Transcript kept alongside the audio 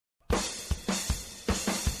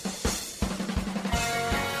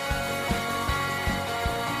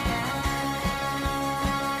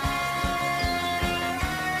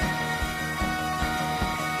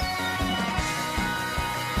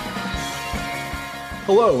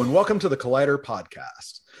Hello, and welcome to the Collider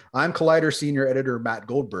podcast. I'm Collider Senior Editor Matt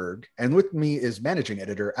Goldberg, and with me is Managing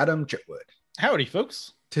Editor Adam Chitwood. Howdy,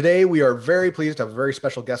 folks. Today, we are very pleased to have a very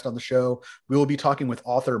special guest on the show. We will be talking with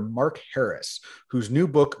author Mark Harris, whose new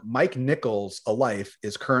book, Mike Nichols, A Life,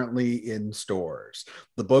 is currently in stores.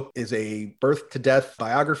 The book is a birth-to-death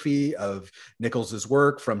biography of Nichols'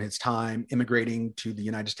 work from his time immigrating to the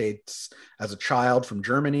United States as a child from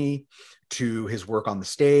Germany, to his work on the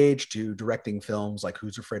stage, to directing films like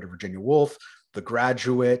Who's Afraid of Virginia Woolf, The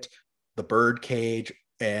Graduate, The Birdcage,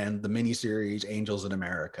 and the miniseries Angels in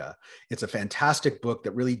America. It's a fantastic book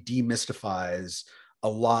that really demystifies a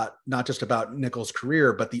lot, not just about Nichols'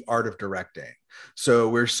 career, but the art of directing. So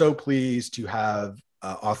we're so pleased to have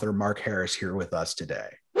author Mark Harris here with us today.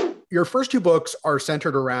 Your first two books are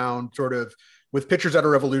centered around sort of, with Pictures at a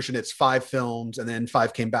Revolution, it's 5 films, and then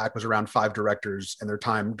 5 Came Back was around 5 directors and their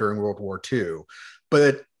time during World War II.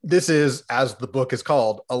 But this is, as the book is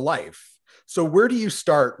called, a life. So where do you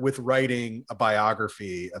start with writing a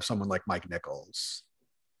biography of someone like Mike Nichols?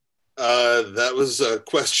 That was a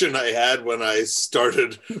question I had when I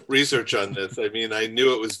started research on this. I mean, I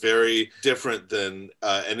knew it was very different than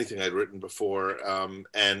anything I'd written before.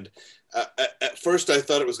 And at first I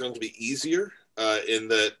thought it was going to be easier in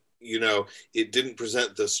that, you know, it didn't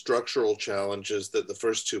present the structural challenges that the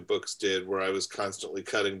first 2 books did, where I was constantly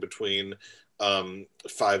cutting between 5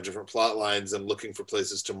 different plot lines and looking for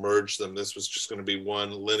places to merge them. This was just going to be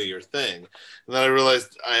one linear thing. And then I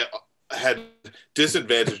realized I had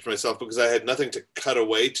disadvantaged myself because I had nothing to cut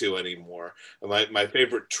away to anymore. My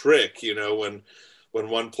favorite trick, you know, when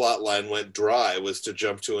one plot line went dry, was to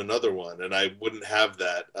jump to another one. And I wouldn't have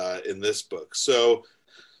that in this book. So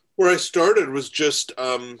where I started was just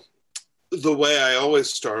the way I always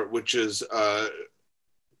start, which is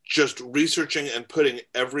just researching and putting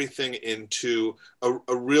everything into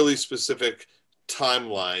a really specific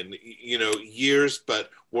timeline, you know, years, but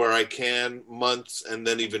where I can, months, and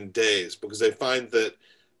then even days, because I find that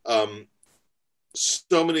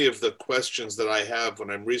so many of the questions that I have when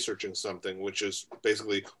I'm researching something, which is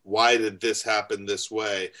basically, why did this happen this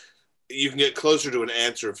way? You can get closer to an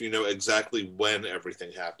answer if you know exactly when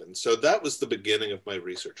everything happened. So that was the beginning of my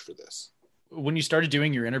research for this. When you started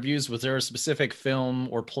doing your interviews, was there a specific film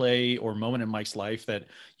or play or moment in Mike's life that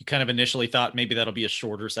you kind of initially thought maybe that'll be a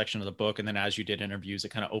shorter section of the book, and then as you did interviews, it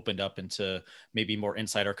kind of opened up into maybe more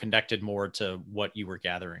insight or connected more to what you were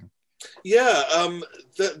gathering? Yeah,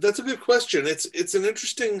 that's a good question. It's an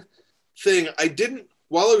interesting thing.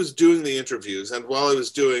 While I was doing the interviews and while I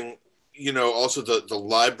was doing, you know, also the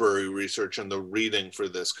library research and the reading for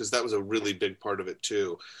this, because that was a really big part of it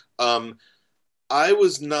too, I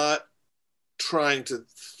was not trying to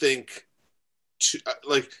think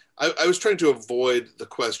I was trying to avoid the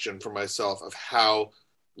question for myself of how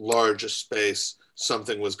large a space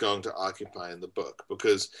something was going to occupy in the book,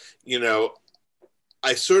 because, you know,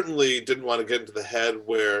 I certainly didn't want to get into the head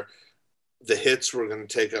where the hits were going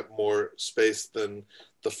to take up more space than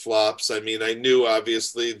the flops. I mean, I knew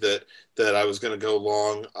obviously that I was going to go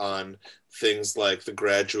long on things like The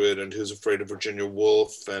Graduate and Who's Afraid of Virginia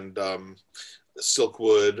Woolf and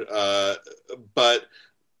Silkwood, but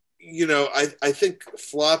you know, I think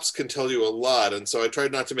flops can tell you a lot, and so I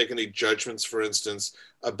tried not to make any judgments, for instance,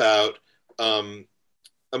 about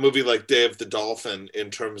a movie like Day of the Dolphin in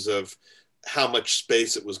terms of how much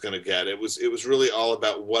space it was going to get. It was really all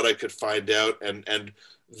about what I could find out, and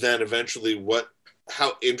then eventually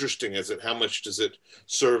how interesting is it? How much does it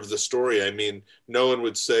serve the story? I mean, no one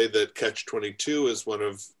would say that Catch-22 is one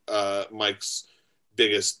of Mike's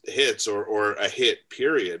biggest hits or a hit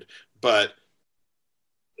period, but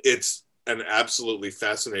it's an absolutely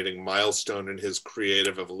fascinating milestone in his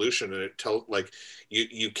creative evolution, and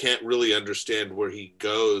you can't really understand where he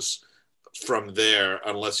goes from there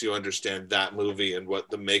unless you understand that movie and what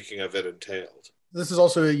the making of it entailed. This is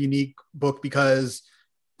also a unique book because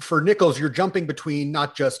for Nichols, you're jumping between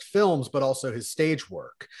not just films, but also his stage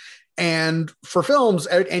work. And for films,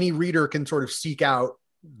 any reader can sort of seek out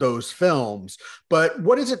those films. But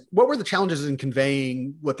what were the challenges in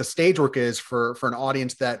conveying what the stage work is for an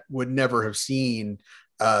audience that would never have seen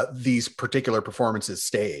these particular performances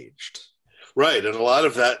staged? Right. And a lot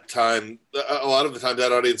of the time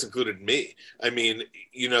that audience included me. I mean,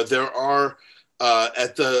 you know, there are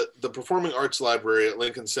at the Performing Arts Library at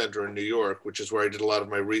Lincoln Center in New York, which is where I did a lot of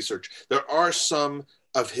my research, there are some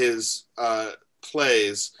of his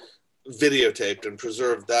plays videotaped and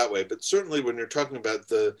preserved that way. But certainly when you're talking about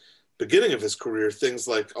the beginning of his career, things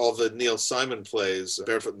like all the Neil Simon plays,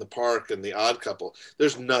 Barefoot in the Park and The Odd Couple,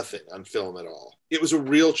 there's nothing on film at all. It was a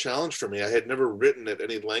real challenge for me. I had never written at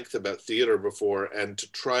any length about theater before, and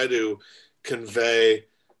to try to convey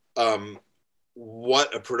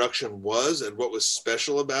what a production was and what was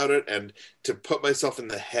special about it, and to put myself in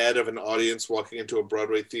the head of an audience walking into a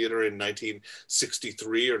Broadway theater in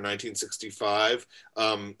 1963 or 1965,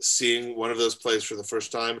 seeing one of those plays for the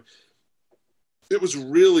first time. It was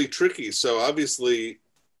really tricky. So obviously,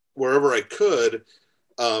 wherever I could,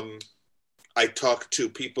 I talked to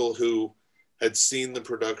people who had seen the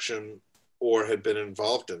production or had been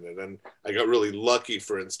involved in it. And I got really lucky,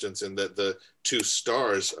 for instance, in that the two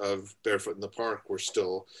stars of Barefoot in the Park were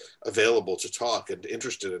still available to talk and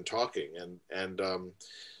interested in talking.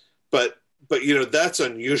 But you know, that's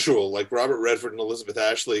unusual. Like Robert Redford and Elizabeth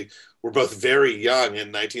Ashley were both very young in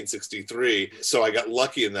 1963, so I got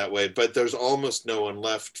lucky in that way. But there's almost no one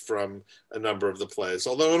left from a number of the plays.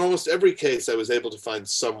 Although in almost every case, I was able to find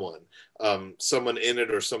someone in it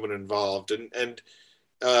or someone involved. And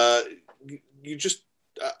you just,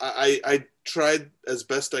 I tried as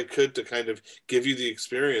best I could to kind of give you the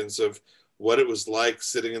experience of what it was like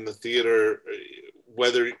sitting in the theater,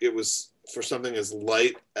 whether it was for something as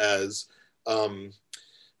light as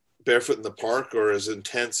Barefoot in the Park or as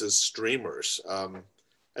intense as Streamers. And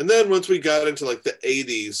then once we got into like the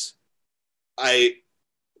 80s, I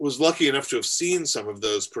was lucky enough to have seen some of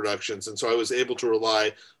those productions. And so I was able to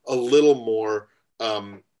rely a little more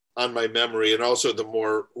on my memory, and also the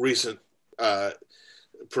more recent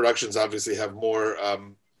productions obviously have more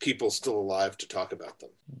people still alive to talk about them.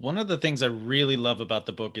 One of the things I really love about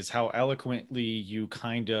the book is how eloquently you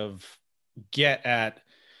kind of get at,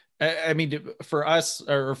 I mean, for us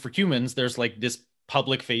or for humans, there's like this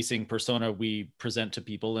public facing persona we present to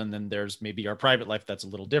people. And then there's maybe our private life that's a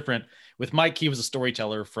little different. With Mike, he was a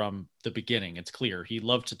storyteller from the beginning. It's clear. He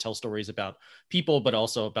loved to tell stories about people, but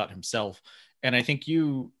also about himself. And I think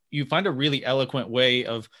you find a really eloquent way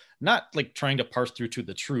of not like trying to parse through to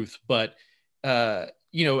the truth, but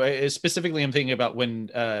you know, specifically I'm thinking about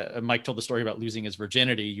when Mike told the story about losing his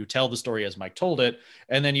virginity. You tell the story as Mike told it,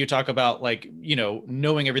 and then you talk about, like, you know,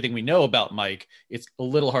 knowing everything we know about Mike, it's a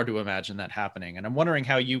little hard to imagine that happening. And I'm wondering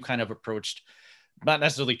how you kind of approached, not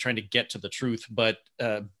necessarily trying to get to the truth, but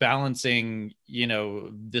balancing, you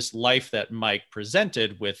know, this life that Mike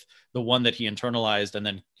presented with the one that he internalized and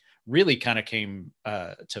then really kind of came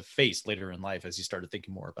to face later in life as he started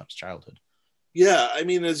thinking more about his childhood. Yeah, I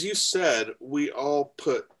mean, as you said, we all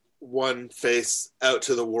put one face out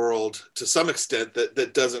to the world to some extent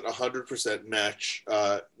that doesn't 100% match,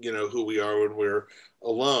 you know, who we are when we're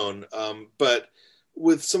alone. But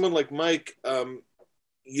with someone like Mike,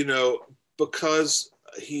 you know, because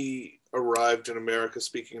he arrived in America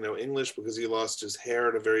speaking no English, because he lost his hair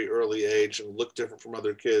at a very early age and looked different from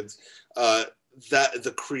other kids, that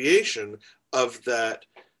the creation of that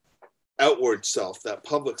outward self, that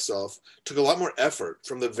public self, took a lot more effort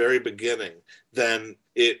from the very beginning than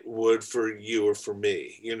it would for you or for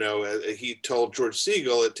me. You know, he told George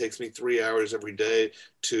Segal, it takes me 3 hours every day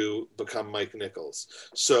to become Mike Nichols.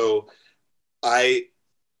 So I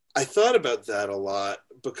thought about that a lot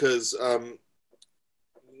because,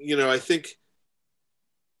 you know, I think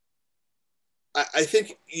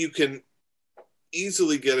you can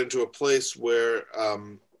easily get into a place where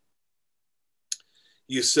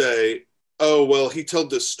you say, oh, well, he told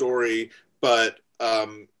this story, but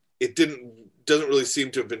it doesn't really seem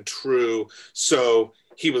to have been true, so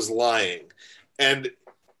he was lying. And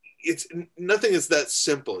it's nothing is that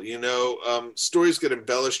simple, you know. Stories get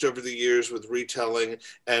embellished over the years with retelling,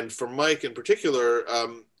 and for Mike in particular,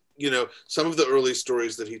 you know, some of the early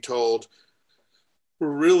stories that he told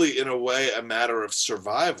were really, in a way, a matter of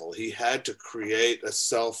survival. He had to create a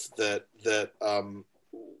self that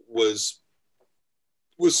was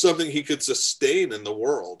something he could sustain in the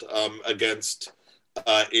world against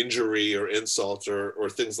injury or insult or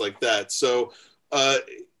things like that. So,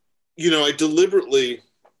 you know, I deliberately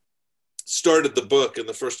started the book in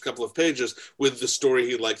the first couple of pages with the story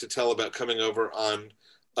he'd like to tell about coming over on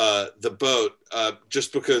the boat,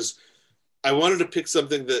 just because I wanted to pick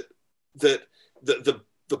something that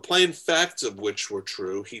the plain facts of which were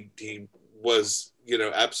true. He was, you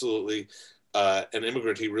know, absolutely an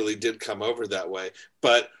immigrant. He really did come over that way.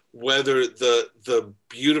 But whether the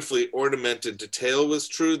beautifully ornamented detail was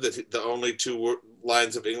true, that the only two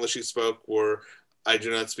lines of English he spoke were, "I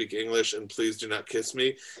do not speak English and please do not kiss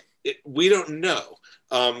me," we don't know.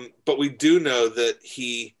 But we do know that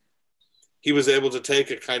he was able to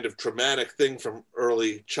take a kind of traumatic thing from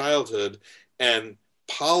early childhood and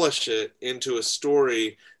polish it into a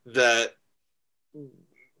story that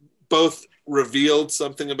both revealed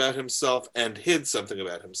something about himself and hid something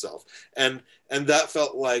about himself. And that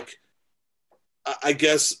felt like, I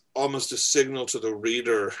guess, almost a signal to the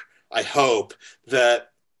reader, I hope,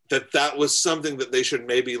 that that was something that they should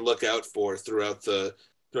maybe look out for throughout the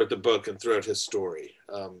book and throughout his story.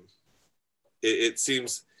 It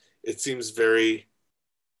seems very,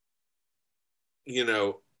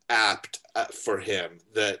 apt for him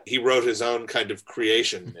that he wrote his own kind of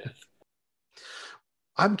creation myth.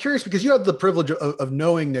 I'm curious because you had the privilege of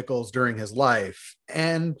knowing Nichols during his life,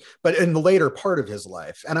 but in the later part of his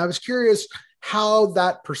life. And I was curious how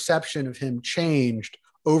that perception of him changed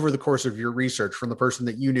over the course of your research from the person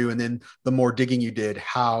that you knew, and then the more digging you did,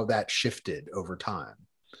 how that shifted over time.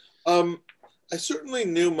 I certainly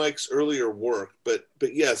knew Mike's earlier work, but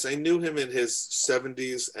yes, I knew him in his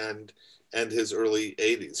 70s and his early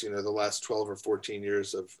 80s, the last 12 or 14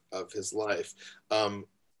 years of his life,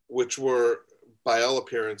 which were, by all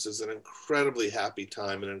appearances, an incredibly happy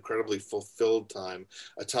time, an incredibly fulfilled time,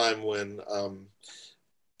 a time when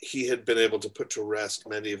he had been able to put to rest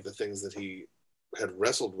many of the things that he had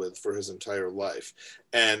wrestled with for his entire life.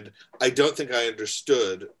 And I don't think I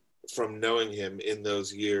understood from knowing him in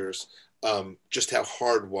those years just how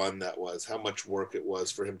hard won that was, how much work it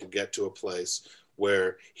was for him to get to a place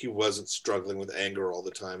where he wasn't struggling with anger all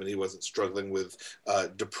the time, and he wasn't struggling with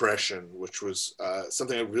depression, which was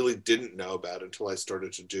something I really didn't know about until I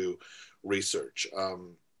started to do research.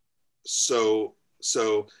 So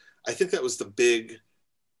I think that was the big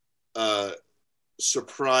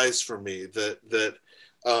surprise for me that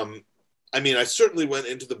I certainly went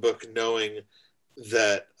into the book knowing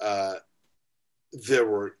that there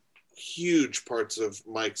were huge parts of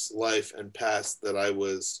Mike's life and past that I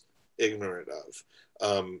was ignorant of.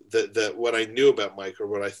 That what I knew about Mike, or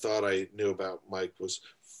what I thought I knew about Mike, was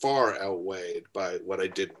far outweighed by what I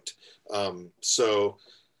didn't. So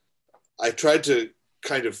I tried to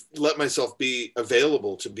kind of let myself be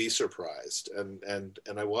available to be surprised, and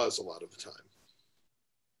I was a lot of the time.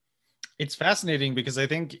 It's fascinating because I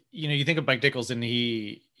think, you think of Mike Nichols, and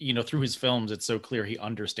he, through his films, it's so clear he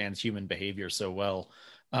understands human behavior so well.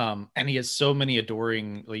 And he has so many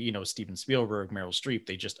adoring, Steven Spielberg, Meryl Streep,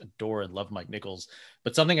 they just adore and love Mike Nichols.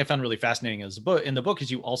 But something I found really fascinating in the book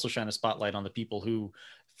is you also shine a spotlight on the people who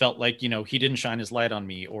felt like, he didn't shine his light on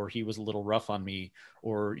me, or he was a little rough on me,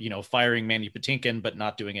 or, firing Mandy Patinkin, but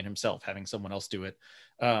not doing it himself, having someone else do it.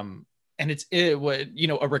 And a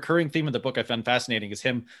recurring theme of the book I found fascinating is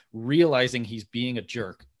him realizing he's being a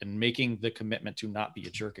jerk and making the commitment to not be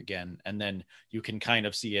a jerk again. And then you can kind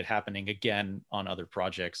of see it happening again on other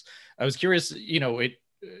projects. I was curious,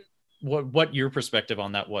 what your perspective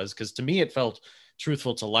on that was, because to me, it felt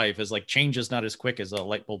truthful to life, as like change is not as quick as a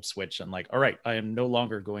light bulb switch. And like, all right, I am no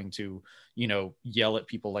longer going to, yell at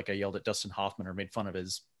people like I yelled at Dustin Hoffman or made fun of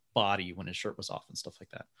his body when his shirt was off and stuff like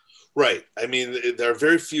that. Right. I mean, there are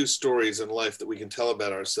very few stories in life that we can tell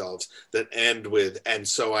about ourselves that end with, and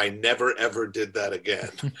so I never ever did that again.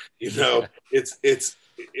 Yeah. It's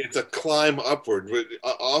a climb upward.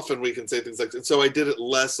 Often we can say things like, and so I did it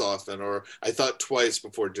less often, or I thought twice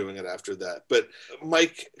before doing it after that. But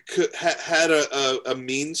Mike had a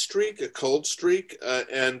mean streak, a cold streak,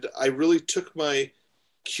 and I really took my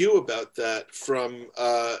cue about that from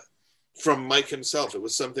Mike himself. It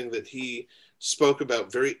was something that he spoke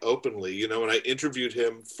about very openly. When I interviewed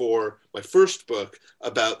him for my first book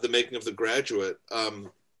about the making of The Graduate,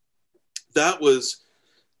 that was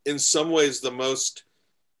in some ways the most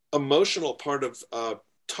emotional part of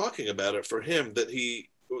talking about it for him, that he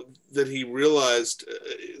realized.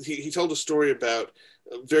 He told a story about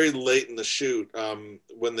very late in the shoot,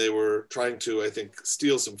 when they were trying to, I think,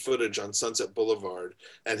 steal some footage on Sunset Boulevard,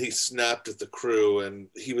 and he snapped at the crew, and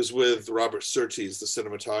he was with Robert Surtees, the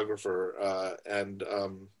cinematographer, and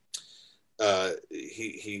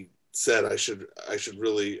he said, I should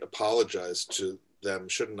really apologize to them,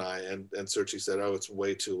 shouldn't I? And Surtees said, oh, it's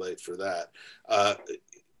way too late for that.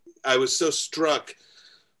 I was so struck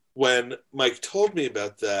when Mike told me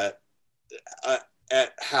about that,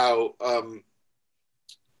 at how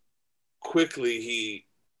quickly he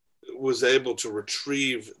was able to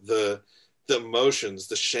retrieve the emotions,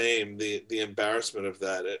 the shame, the embarrassment of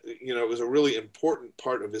that. It was a really important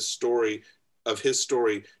part of his story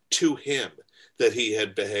to him, that he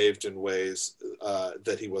had behaved in ways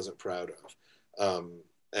that he wasn't proud of.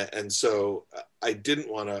 And so I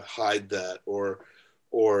didn't want to hide that or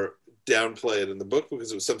downplay it in the book,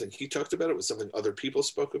 because it was something he talked about. It was something other people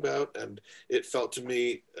spoke about. And it felt to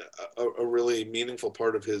me a really meaningful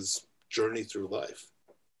part of his journey through life.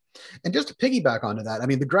 And just to piggyback onto that, I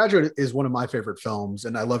mean, The Graduate is one of my favorite films,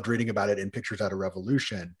 and I loved reading about it in Pictures Out of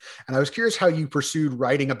Revolution. And I was curious how you pursued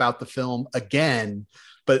writing about the film again,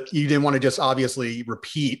 but you didn't want to just obviously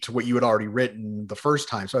repeat what you had already written the first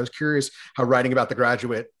time. So I was curious how writing about The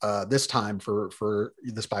Graduate this time for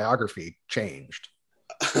this biography changed.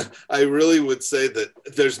 I really would say that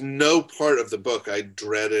there's no part of the book I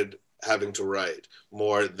dreaded having to write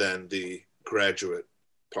more than the Graduate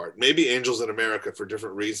part. Maybe Angels in America for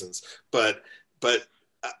different reasons, but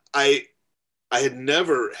I I had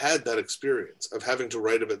never had that experience of having to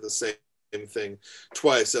write about the same thing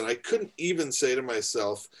twice, and I couldn't even say to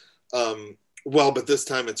myself, well, but this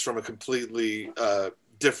time it's from a completely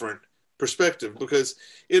different perspective, because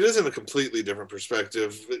it isn't a completely different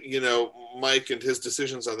perspective. You know, Mike and his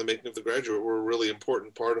decisions on the making of The Graduate were a really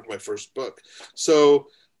important part of my first book. So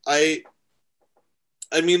I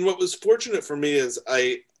mean, what was fortunate for me is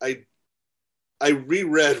I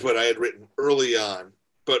reread what I had written early on,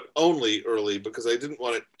 but only early because I didn't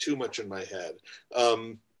want it too much in my head.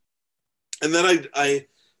 And then I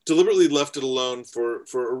deliberately left it alone for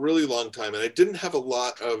a really long time. And I didn't have a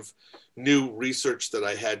lot of new research that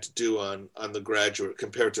I had to do on The Graduate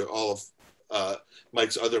compared to all of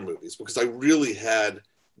Mike's other movies, because I really had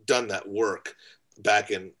done that work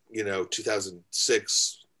back in,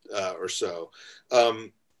 2006 or so.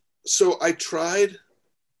 So I tried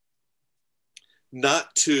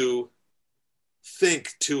not to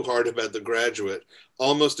think too hard about The Graduate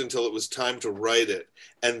almost until it was time to write it.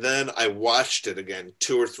 And then I watched it again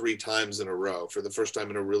 2 or 3 times in a row for the first time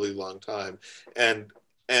in a really long time. And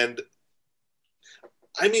I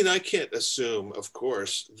mean, I can't assume, of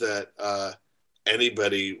course, that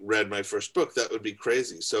anybody read my first book. That would be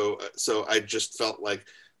crazy. So I just felt like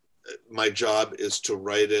my job is to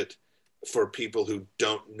write it for people who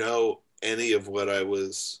don't know any of what I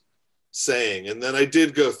was saying. And then I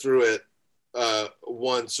did go through it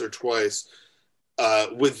once or twice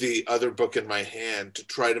with the other book in my hand to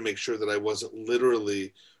try to make sure that I wasn't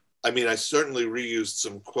literally, I mean, I certainly reused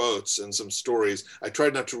some quotes and some stories. I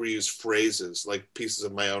tried not to reuse phrases like pieces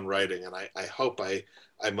of my own writing, and I hope I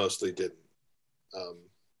mostly didn't.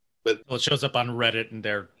 But well, it shows up on Reddit and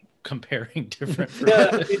they're comparing different.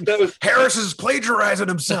 Harris is plagiarizing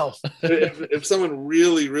himself. If someone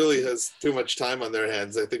really, really has too much time on their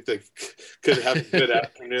hands, I think they could have a good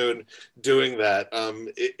afternoon doing that.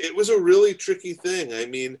 It was a really tricky thing. I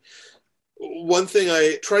mean, one thing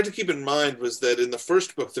I tried to keep in mind was that in the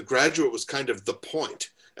first book, The Graduate was kind of the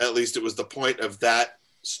point. At least it was the point of that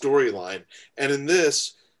storyline. And in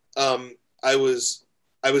this, I was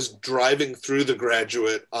driving through The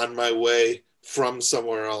Graduate on my way from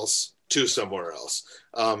somewhere else to somewhere else.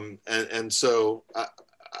 And so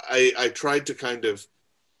I tried to kind of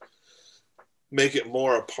make it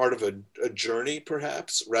more a part of a journey,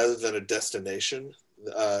 perhaps, rather than a destination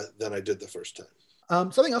than I did the first time.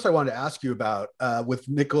 Something else I wanted to ask you about with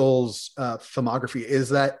Nichols' filmography is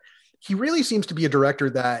that he really seems to be a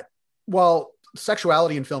director that, while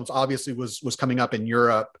sexuality in films obviously was coming up in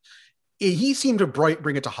Europe, he seemed to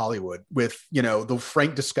bring it to Hollywood with, the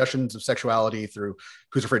frank discussions of sexuality through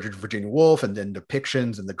Who's Afraid of Virginia Woolf, and then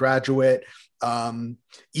depictions in The Graduate.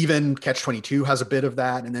 Even Catch-22 has a bit of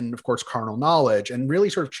that. And then, of course, Carnal Knowledge, and really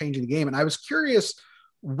sort of changing the game. And I was curious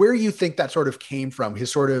where you think that sort of came from,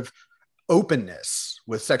 his sort of openness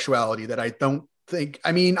with sexuality that I don't think,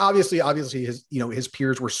 I mean, obviously his, his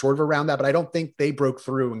peers were sort of around that, but I don't think they broke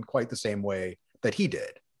through in quite the same way that he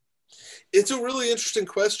did. It's a really interesting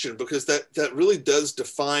question, because that really does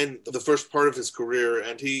define the first part of his career,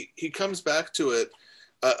 and he comes back to it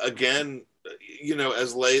again,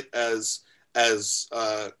 as late as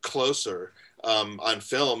Closer on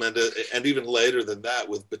film, and even later than that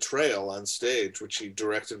with Betrayal on stage, which he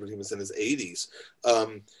directed when he was in his 80s.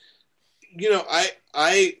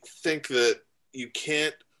 I think that you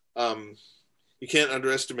can't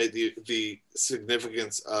underestimate the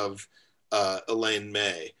significance of Elaine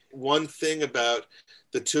May. One thing about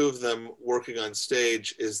the two of them working on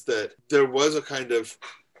stage is that there was a kind of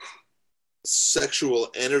sexual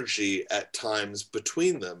energy at times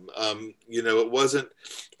between them.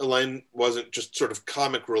 Elaine wasn't just sort of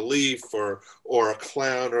comic relief or a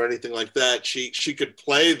clown or anything like that. She could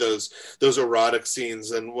play those erotic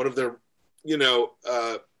scenes, and one of their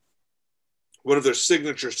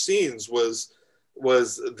signature scenes was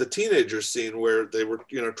the teenager scene where they were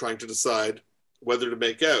trying to decide whether to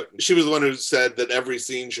make out. She was the one who said that every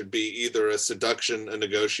scene should be either a seduction, a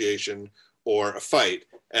negotiation, or a fight.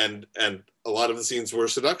 And a lot of the scenes were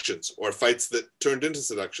seductions, or fights that turned into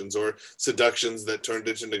seductions, or seductions that turned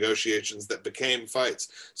into negotiations that became fights.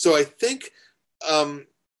 So I think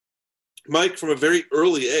Mike, from a very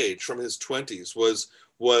early age, from his 20s,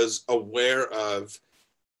 was aware of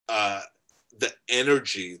the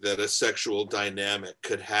energy that a sexual dynamic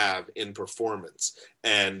could have in performance.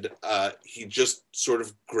 And he just sort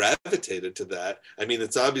of gravitated to that. I mean,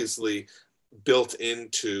 it's obviously built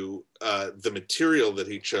into the material that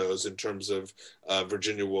he chose in terms of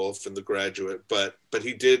Virginia Woolf and The Graduate, but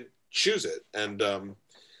he did choose it. And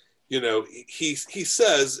he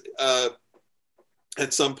says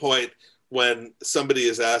at some point when somebody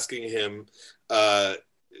is asking him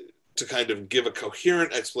to kind of give a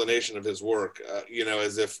coherent explanation of his work,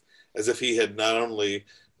 as if he had not only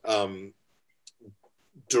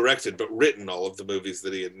directed but written all of the movies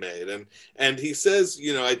that he had made, and he says,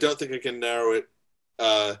 I don't think I can narrow it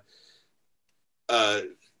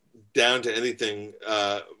down to anything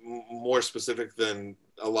more specific than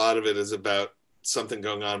a lot of it is about something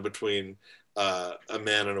going on between a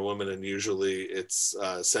man and a woman, and usually it's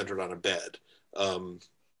centered on a bed, and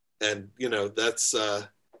that's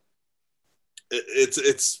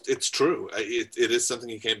it's true. It is something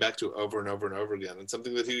he came back to over and over and over again, and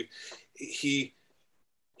something that he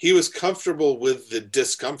was comfortable with the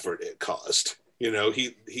discomfort it caused.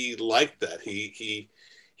 He liked that. He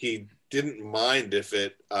didn't mind if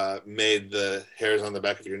it made the hairs on the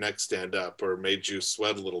back of your neck stand up or made you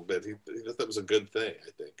sweat a little bit. He thought that was a good thing,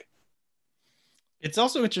 I think. It's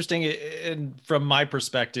also interesting, and from my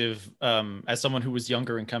perspective, as someone who was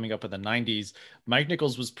younger and coming up in the 90s, Mike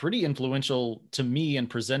Nichols was pretty influential to me in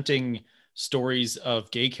presenting stories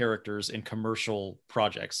of gay characters in commercial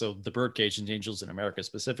projects. So The Birdcage and Angels in America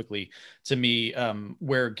specifically, to me,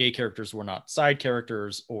 where gay characters were not side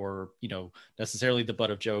characters or, necessarily the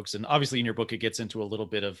butt of jokes. And obviously in your book, it gets into a little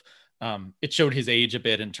bit of, it showed his age a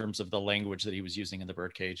bit in terms of the language that he was using in The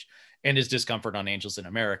Birdcage and his discomfort on Angels in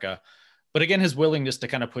America. But again, his willingness to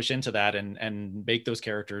kind of push into that and make those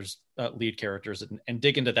characters lead characters and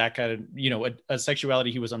dig into that kind of, a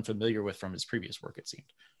sexuality he was unfamiliar with from his previous work, it seemed.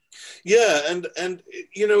 Yeah, and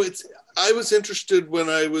I was interested when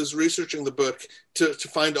I was researching the book to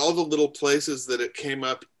find all the little places that it came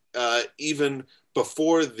up even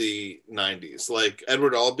before the 90s. Like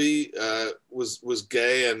Edward Albee was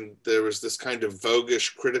gay, and there was this kind of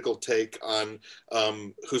voguish critical take on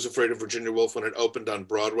Who's Afraid of Virginia Woolf when it opened on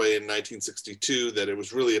Broadway in 1962, that it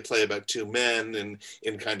was really a play about two men in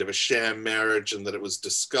kind of a sham marriage, and that it was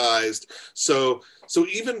disguised. So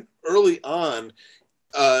even early on,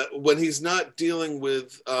 when he's not dealing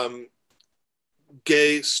with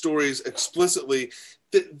gay stories explicitly,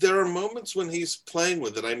 there are moments when he's playing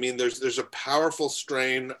with it. I mean, there's a powerful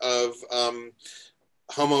strain of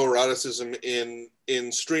homoeroticism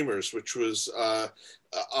in Streamers, which was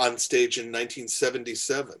on stage in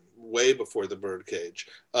 1977, way before The Birdcage.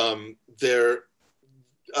 There's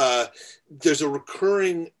a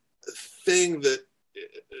recurring thing that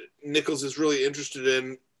Nichols is really interested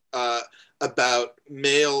in about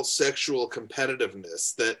male sexual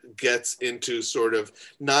competitiveness that gets into sort of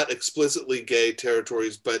not explicitly gay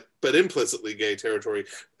territories, but implicitly gay territory.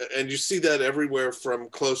 And you see that everywhere from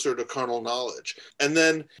Closer to Carnal Knowledge. And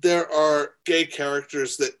then there are gay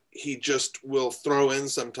characters that he just will throw in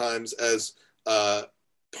sometimes as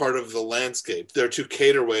part of the landscape. There are two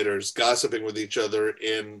cater waiters gossiping with each other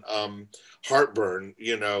in Heartburn,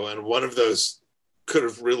 and one of those could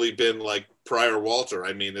have really been like Prior Walter.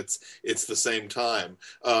 I mean, it's the same time.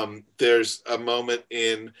 There's a moment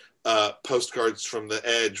in Postcards from the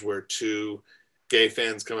Edge where two gay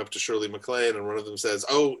fans come up to Shirley MacLaine, and one of them says,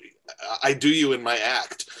 "Oh, I do you in my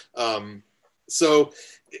act." So,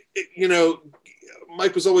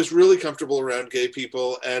 Mike was always really comfortable around gay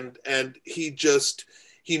people, and he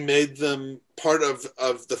made them part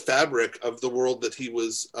of the fabric of the world that he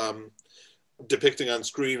was depicting on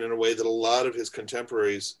screen in a way that a lot of his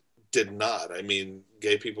contemporaries did not. I mean,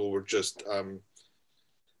 gay people were just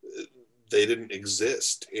they didn't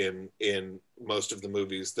exist in most of the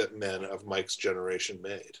movies that men of Mike's generation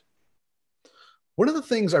made. One of the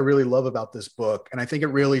things I really love about this book, and I think it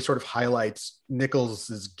really sort of highlights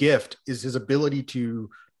Nichols's gift, is his ability to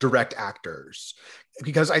direct actors.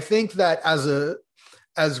 Because I think that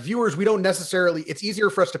as viewers, we don't necessarily, it's easier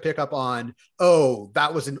for us to pick up on, oh,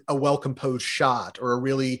 that was a well-composed shot or a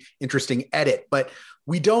really interesting edit, but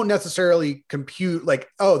we don't necessarily compute like,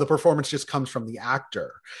 oh, the performance just comes from the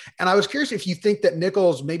actor. And I was curious if you think that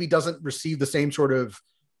Nichols maybe doesn't receive the same sort of,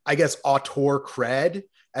 I guess, auteur cred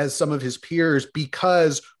as some of his peers,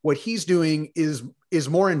 because what he's doing is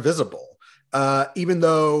more invisible. Even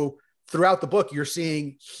though throughout the book, you're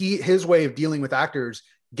seeing his way of dealing with actors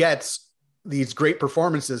gets these great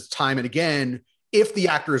performances time and again, if the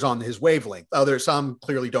actor is on his wavelength. There's some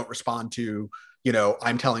clearly don't respond to,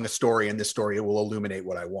 I'm telling a story and this story will illuminate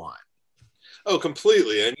what I want. Oh,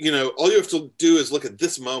 completely. And, all you have to do is look at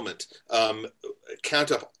this moment,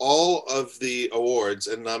 count up all of the awards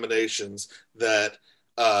and nominations that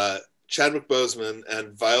Chadwick Boseman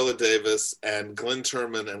and Viola Davis and Glenn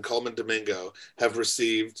Turman and Coleman Domingo have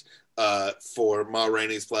received for Ma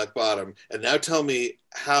Rainey's Black Bottom. And now tell me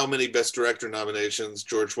how many Best Director nominations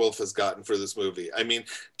George Wolfe has gotten for this movie. I mean,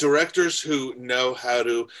 directors who know how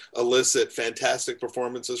to elicit fantastic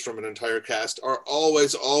performances from an entire cast are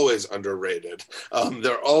always, always underrated.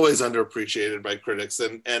 They're always underappreciated by critics.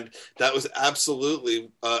 And that was absolutely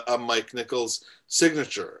a Mike Nichols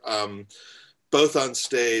signature, both on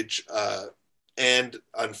stage and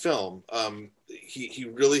on film. He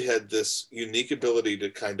really had this unique ability to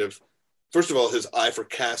kind of, first of all, his eye for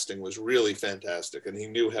casting was really fantastic, and he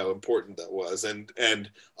knew how important that was. And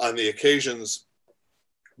on the occasions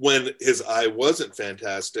when his eye wasn't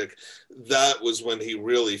fantastic, that was when he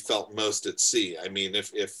really felt most at sea. I mean,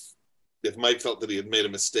 if Mike felt that he had made a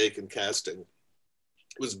mistake in casting,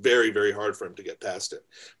 it was very, very hard for him to get past it.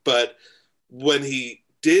 But when he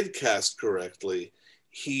did cast correctly,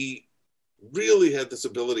 he really had this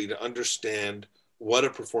ability to understand what a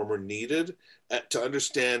performer needed, to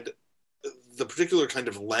understand the particular kind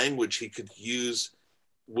of language he could use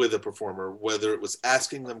with a performer, whether it was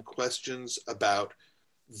asking them questions about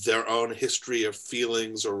their own history of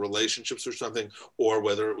feelings or relationships or something, or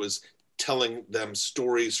whether it was telling them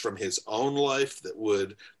stories from his own life that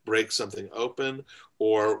would break something open,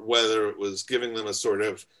 or whether it was giving them a sort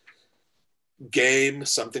of game,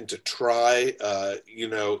 something to try.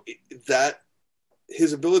 That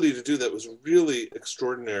his ability to do that was really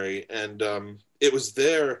extraordinary. And it was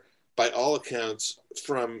there, by all accounts,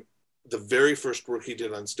 from the very first work he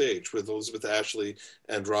did on stage with Elizabeth Ashley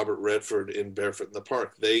and Robert Redford in Barefoot in the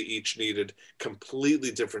Park. They each needed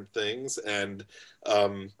completely different things. And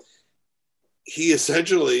he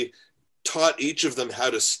essentially taught each of them how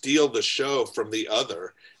to steal the show from the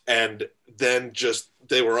other. And then just,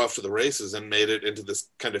 they were off to the races and made it into this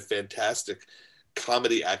kind of fantastic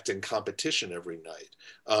comedy acting competition every night.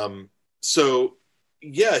 So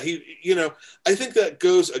yeah, I think that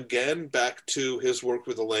goes again back to his work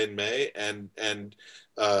with Elaine May and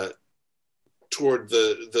toward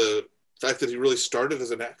the fact that he really started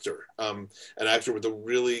as an actor with a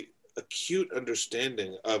really acute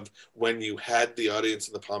understanding of when you had the audience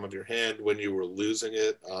in the palm of your hand, when you were losing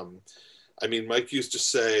it. I mean, Mike used to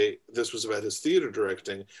say, this was about his theater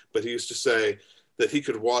directing, but he used to say that he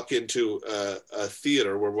could walk into a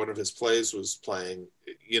theater where one of his plays was playing,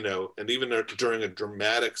 and even during a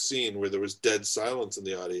dramatic scene where there was dead silence in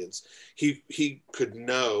the audience, he could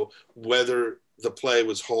know whether the play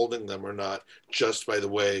was holding them or not just by the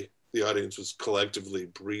way the audience was collectively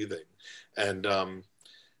breathing. And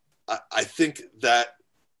I think that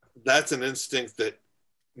that's an instinct that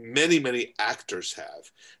many, many actors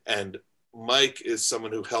have. And Mike is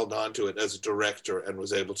someone who held on to it as a director and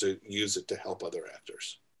was able to use it to help other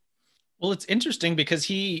actors. Well, it's interesting because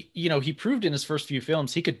he proved in his first few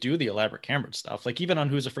films he could do the elaborate camera stuff. Like even on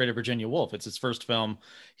Who's Afraid of Virginia Woolf, it's his first film.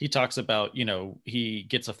 He talks about, he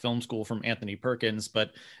gets a film school from Anthony Perkins,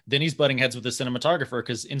 but then he's butting heads with the cinematographer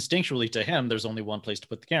because instinctually to him, there's only one place to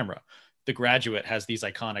put the camera. The Graduate has these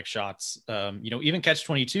iconic shots. Even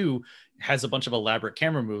Catch-22 has a bunch of elaborate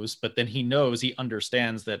camera moves, but then he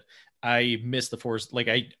understands that I missed the force. Like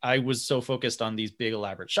I was so focused on these big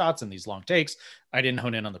elaborate shots and these long takes, I didn't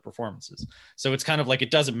hone in on the performances. So it's kind of like,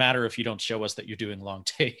 it doesn't matter if you don't show us that you're doing long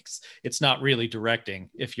takes. It's not really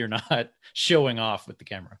directing if you're not showing off with the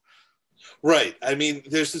camera. Right. I mean,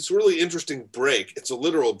 there's this really interesting break. It's a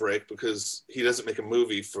literal break because he doesn't make a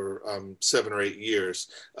movie for 7 or 8 years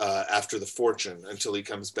after The Fortune until he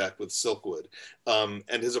comes back with Silkwood.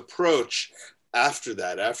 And his approach after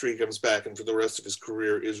that, after he comes back and for the rest of his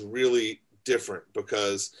career, is really different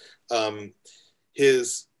because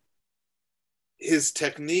his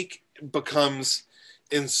technique becomes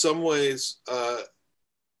in some ways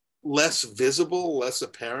less visible, less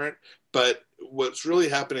apparent, but what's really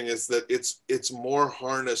happening is that it's more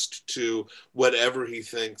harnessed to whatever he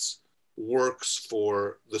thinks works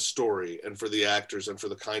for the story and for the actors and for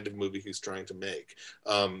the kind of movie he's trying to make.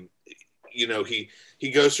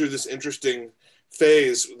 He goes through this interesting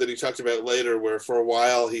phase that he talked about later where for a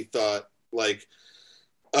while he thought like,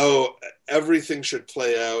 oh, everything should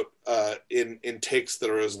play out in takes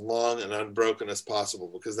that are as long and unbroken as possible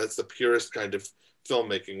because that's the purest kind of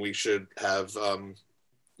filmmaking. We should have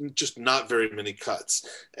just not very many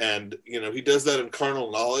cuts. And, he does that in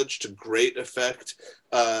Carnal Knowledge to great effect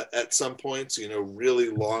at some points, really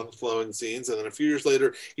long flowing scenes. And then a few years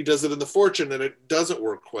later, he does it in The Fortune and it doesn't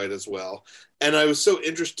work quite as well. And I was so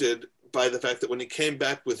interested by the fact that when he came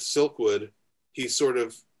back with Silkwood, he sort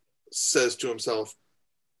of says to himself,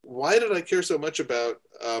 why did I care so much about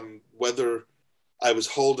whether I was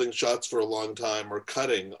holding shots for a long time or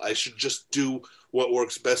cutting. I should just do what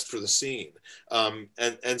works best for the scene.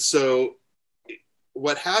 And so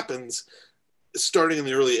what happens starting in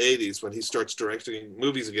the early 80s when he starts directing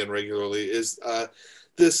movies again regularly is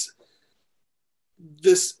this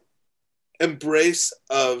embrace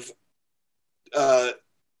of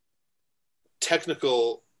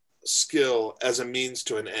technical skill as a means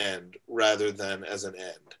to an end rather than as an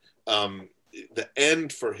end. The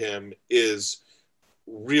end for him is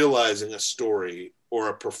realizing a story or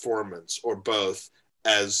a performance or both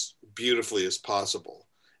as beautifully as possible.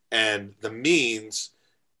 And the means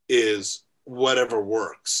is whatever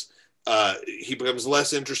works. He becomes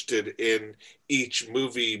less interested in each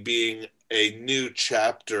movie being a new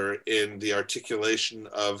chapter in the articulation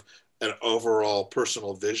of an overall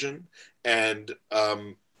personal vision, and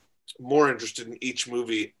more interested in each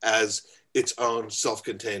movie as its own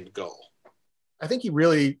self-contained goal. I think he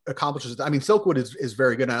really accomplishes it. I mean, Silkwood is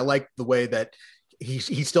very good. And I like the way that he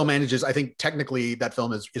still manages. I think technically that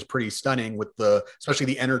film is pretty stunning with especially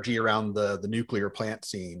the energy around the nuclear plant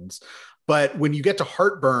scenes. But when you get to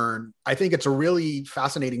Heartburn, I think it's a really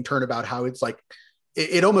fascinating turnabout how it's like,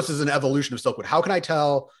 it almost is an evolution of Silkwood. How can I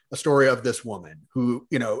tell a story of this woman who,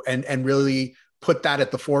 and really put that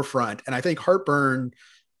at the forefront? And I think Heartburn,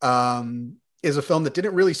 is a film that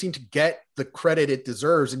didn't really seem to get the credit it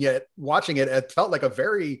deserves. And yet watching it, it felt like a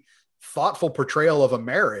very thoughtful portrayal of a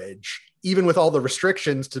marriage, even with all the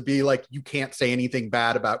restrictions to be like, you can't say anything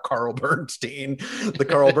bad about Carl Bernstein, the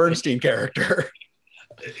Carl Bernstein character.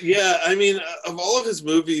 Yeah. I mean, of all of his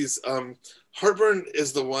movies, Heartburn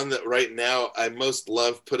is the one that right now I most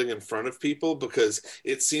love putting in front of people because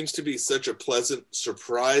it seems to be such a pleasant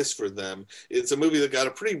surprise for them. It's a movie that got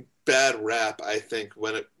a pretty bad rap, I think,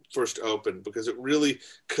 when it first opened, because it really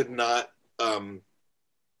could not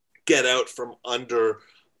get out from under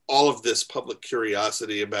all of this public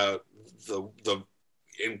curiosity about the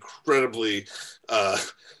incredibly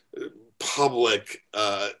public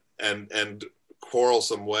and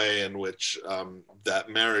quarrelsome way in which that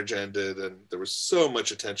marriage ended, and there was so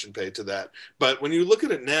much attention paid to that. But when you look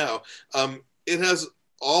at it now, it has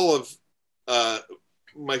all of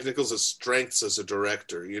Mike Nichols' strengths as a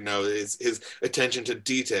director, his attention to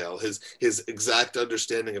detail, his exact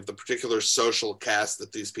understanding of the particular social cast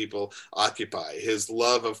that these people occupy, his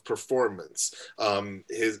love of performance,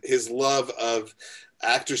 his love of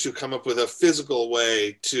actors who come up with a physical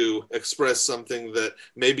way to express something that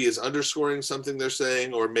maybe is underscoring something they're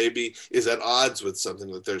saying, or maybe is at odds with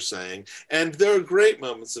something that they're saying. And there are great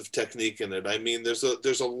moments of technique in it. I mean, there's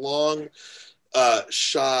a long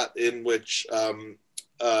shot in which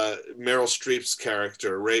Meryl Streep's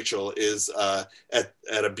character Rachel is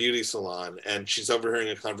at a beauty salon, and she's overhearing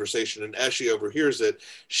a conversation, and as she overhears it,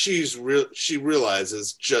 she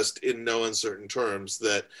realizes just in no uncertain terms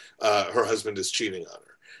that her husband is cheating on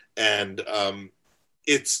her. And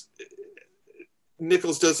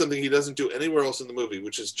Nichols does something he doesn't do anywhere else in the movie,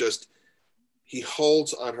 which is just he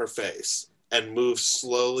holds on her face and moves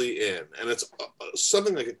slowly in, and it's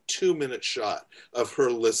something like a 2-minute shot of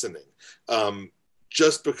her listening.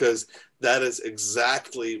 Just because that is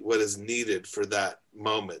exactly what is needed for that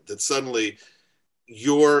moment, that suddenly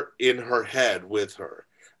you're in her head with her.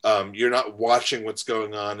 You're not watching what's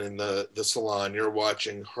going on in the salon. You're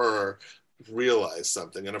watching her realize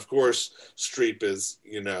something. And of course, Streep is,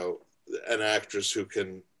 an actress who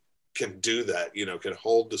can do that, can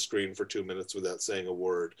hold the screen for 2 minutes without saying a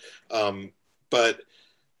word. But,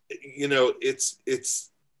 it's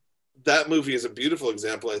that movie is a beautiful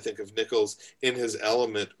example, I think, of Nichols in his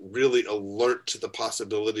element, really alert to the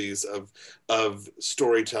possibilities of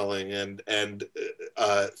storytelling and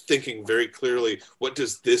thinking very clearly, what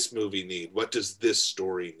does this movie need? What does this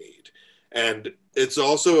story need? And it's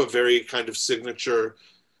also a very kind of signature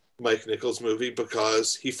Mike Nichols movie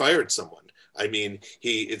because he fired someone. I mean,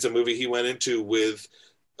 it's a movie he went into with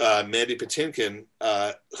Mandy Patinkin,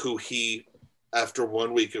 who he, after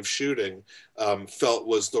 1 week of shooting, felt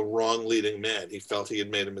was the wrong leading man. He felt he had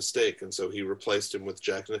made a mistake, and so he replaced him with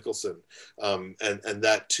Jack Nicholson. And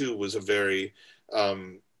that too was a very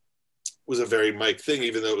Mike thing,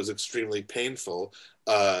 even though it was extremely painful.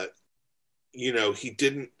 He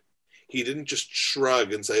didn't just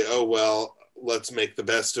shrug and say, "Oh well, let's make the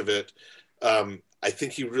best of it." I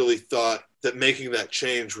think he really thought that making that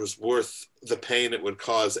change was worth the pain it would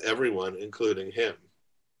cause everyone, including him.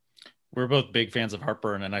 We're both big fans of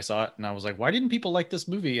Heartburn, and I saw it and I was like, why didn't people like this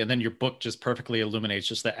movie? And then your book just perfectly illuminates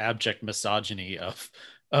just the abject misogyny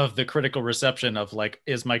of the critical reception of like,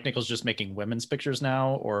 is Mike Nichols just making women's pictures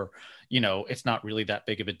now? Or, it's not really that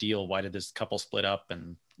big of a deal. Why did this couple split up?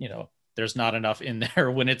 And, there's not enough in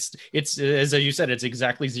there when it's as you said, it's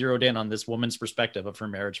exactly zeroed in on this woman's perspective of her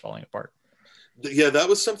marriage falling apart. Yeah, that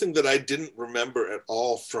was something that I didn't remember at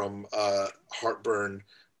all from Heartburn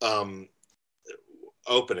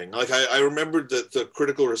opening. Like I remembered that the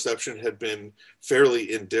critical reception had been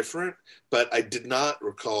fairly indifferent, but I did not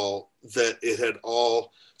recall that it had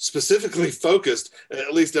all specifically focused,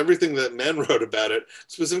 at least everything that Men wrote about it,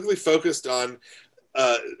 specifically focused on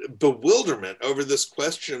bewilderment over this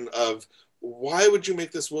question of why would you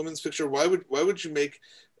make this woman's picture? Why would you make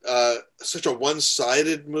such a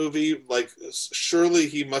one-sided movie? Like, surely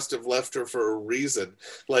he must have left her for a reason.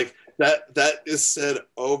 Like that is said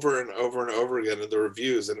over and over and over again in the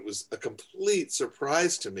reviews, and it was a complete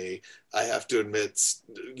surprise to me, I have to admit,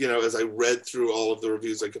 as I read through all of the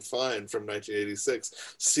reviews I could find from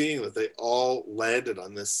 1986, seeing that they all landed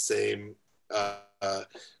on this same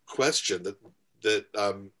question that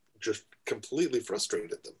just completely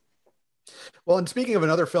frustrated them. Well, and speaking of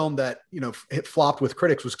another film that, it flopped with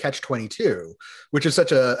critics was Catch-22, which is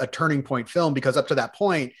such a turning point film, because up to that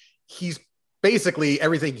point, he's basically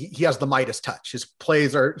everything. He has the Midas touch. His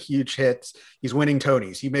plays are huge hits. He's winning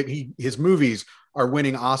Tonys. His movies are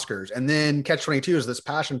winning Oscars. And then Catch-22 is this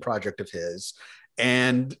passion project of his.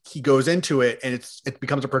 And he goes into it, and it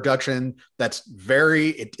becomes a production that's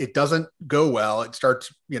it doesn't go well. It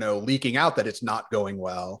starts, leaking out that it's not going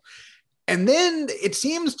well. And then it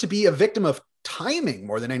seems to be a victim of timing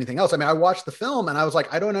more than anything else. I mean, I watched the film and I was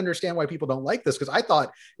like, I don't understand why people don't like this, because I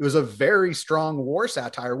thought it was a very strong war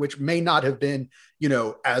satire, which may not have been,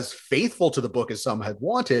 as faithful to the book as some had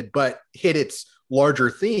wanted, but hit its larger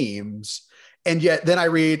themes. And yet then I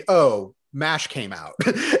read, MASH came out.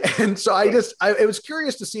 And so it was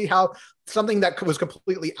curious to see how something that was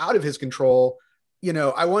completely out of his control,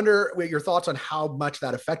 I wonder what your thoughts on how much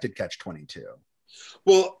that affected Catch-22.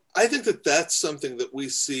 Well, I think that that's something that we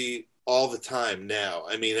see all the time now.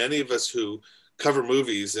 I mean, any of us who cover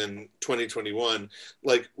movies in 2021,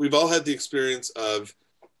 like, we've all had the experience of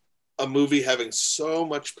a movie having so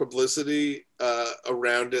much publicity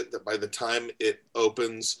around it that by the time it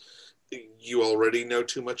opens, you already know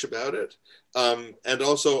too much about it. And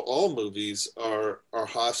also, all movies are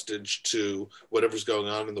hostage to whatever's going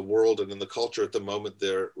on in the world and in the culture at the moment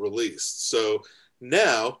they're released. So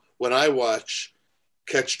now, when I watch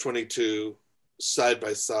Catch-22 side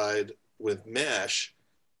by side with MASH,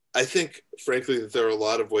 I think, frankly, that there are a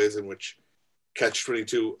lot of ways in which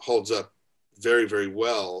Catch-22 holds up very, very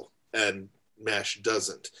well and MASH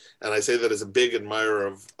doesn't. And I say that as a big admirer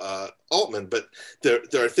of Altman, but there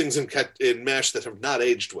are things in MASH that have not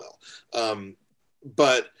aged well.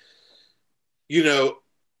 But,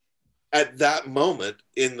 at that moment,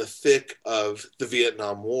 in the thick of the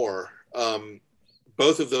Vietnam War,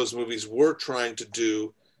 both of those movies were trying to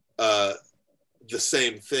do the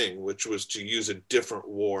same thing, which was to use a different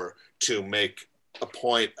war to make a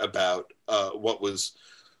point about what was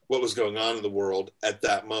going on in the world at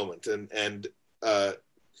that moment. And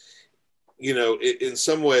in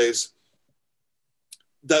some ways,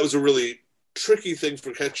 that was a really tricky thing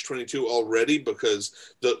for Catch-22 already,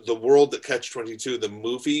 because the world that Catch-22, the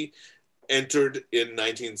movie, entered in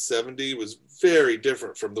 1970 was very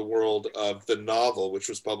different from the world of the novel, which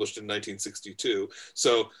was published in 1962.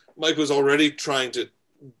 So Mike was already trying to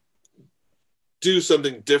do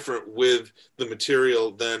something different with the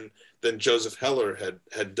material than Joseph Heller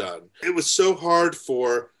had done. It was so hard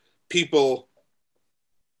for people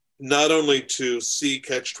not only to see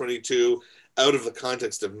Catch-22 out of the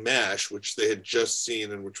context of MASH, which they had just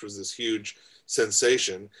seen and which was this huge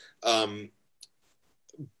sensation,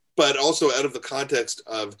 but also out of the context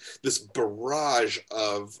of this barrage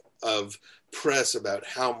of press about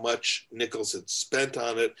how much Nichols had spent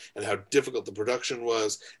on it and how difficult the production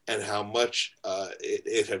was and how much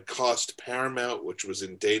it had cost Paramount, which was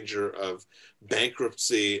in danger of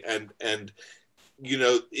bankruptcy. And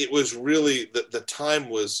it was really, the time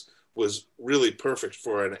was really perfect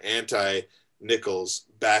for an anti-Nichols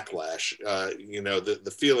backlash.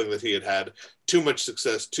 The feeling that he had too much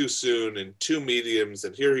success too soon in two mediums,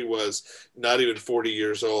 and here he was, not even 40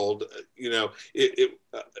 years old.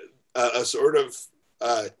 A sort of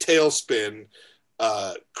tailspin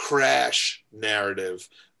crash narrative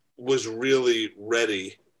was really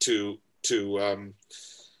ready to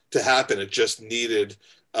happen. It just needed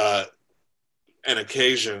an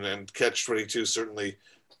occasion, and Catch-22 certainly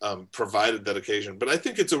provided that occasion. But I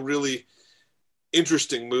think it's a really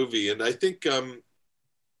interesting movie, and I think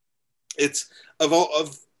it's of all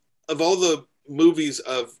the movies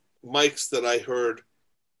of Mike's that I heard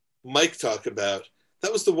Mike talk about,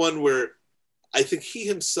 that was the one where I think he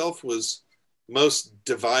himself was most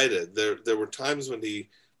divided. There were times when he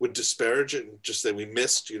would disparage it and just say we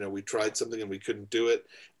missed, we tried something and we couldn't do it.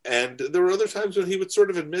 And there were other times when he would sort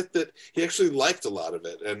of admit that he actually liked a lot of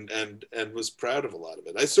it and was proud of a lot of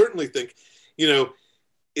it. I certainly think,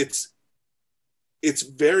 it's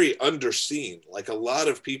very underseen. Like, a lot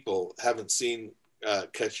of people haven't seen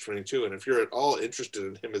Catch-22, and if you're at all interested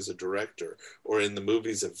in him as a director or in the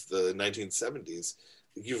movies of the 1970s,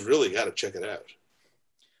 you've really got to check it out.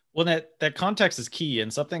 Well, that context is key,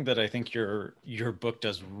 and something that I think your book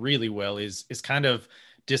does really well is kind of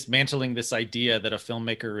dismantling this idea that a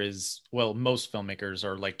filmmaker is, well, most filmmakers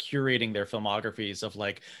are like curating their filmographies of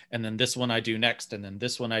like, and then this one I do next, and then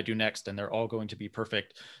this one I do next, and they're all going to be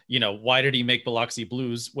perfect. Why did he make Biloxi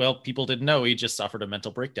Blues? Well, people didn't know. He just suffered a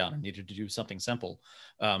mental breakdown and needed to do something simple.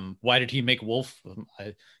 Why did he make Wolf?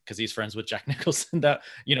 Because he's friends with Jack Nichols, and that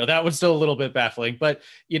was still a little bit baffling. But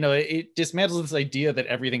it dismantles this idea that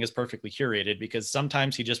everything is perfectly curated, because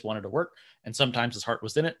sometimes he just wanted to work, and sometimes his heart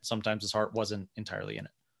was in it, sometimes his heart wasn't entirely in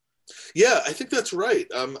it. Yeah, I think that's right.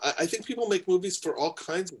 I think people make movies for all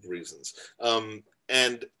kinds of reasons, and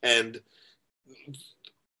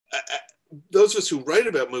those of us who write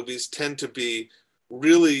about movies tend to be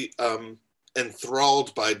really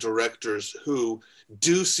enthralled by directors who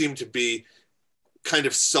do seem to be kind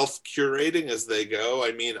of self-curating as they go.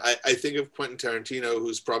 I mean, I think of Quentin Tarantino,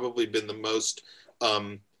 who's probably been the most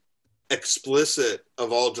explicit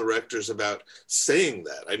of all directors about saying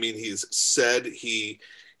that. I mean, he's said he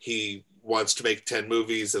wants to make 10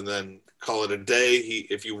 movies and then call it a day.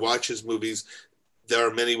 If you watch his movies, there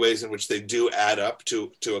are many ways in which they do add up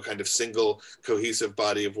to a kind of single cohesive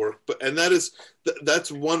body of work. And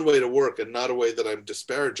that's one way to work, and not a way that I'm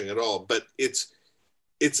disparaging at all, but it's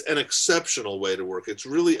an exceptional way to work. It's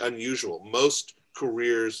really unusual. Most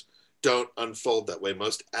careers don't unfold that way.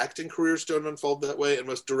 Most acting careers don't unfold that way, and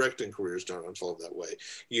most directing careers don't unfold that way.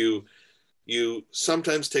 You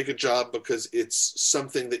sometimes take a job because it's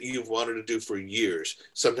something that you've wanted to do for years.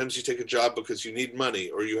 Sometimes you take a job because you need money,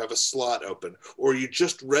 or you have a slot open, or you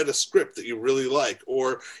just read a script that you really like,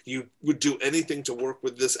 or you would do anything to work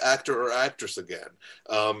with this actor or actress again.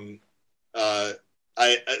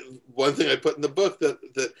 One thing I put in the book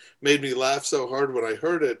that made me laugh so hard when I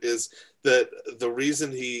heard it is that the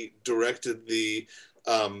reason he directed the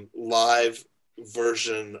live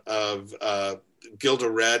version of Gilda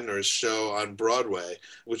Radner's show on Broadway,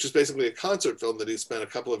 which is basically a concert film that he spent a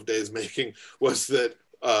couple of days making, was that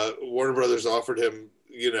Warner Brothers offered him,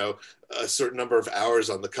 a certain number of hours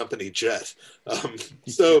on the company jet.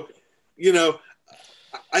 So,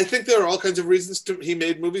 I think there are all kinds of reasons he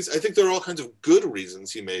made movies. I think there are all kinds of good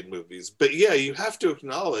reasons he made movies. But yeah, you have to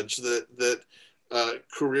acknowledge that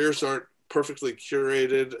careers aren't perfectly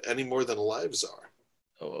curated any more than lives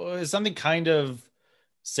are. Something kind of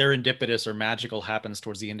serendipitous or magical happens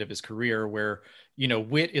towards the end of his career, where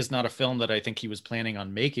Wit is not a film that I think he was planning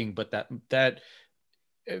on making, but that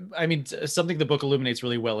I mean, something the book illuminates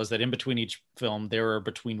really well is that in between each film there are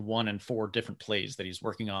between 1 and 4 different plays that he's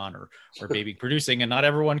working on or maybe producing, and not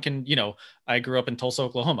everyone can. I grew up in Tulsa,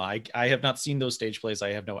 Oklahoma. I have not seen those stage plays.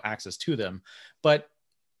 I have no access to them, but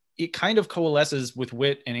it kind of coalesces with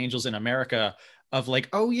Wit and Angels in America of like,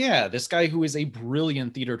 oh yeah, this guy who is a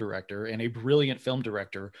brilliant theater director and a brilliant film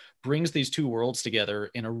director brings these two worlds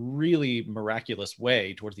together in a really miraculous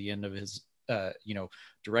way towards the end of his,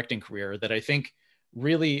 directing career, that I think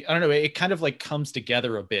really, I don't know, it kind of like comes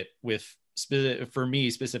together a bit with, for me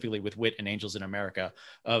specifically, with Wit and Angels in America,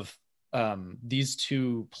 of these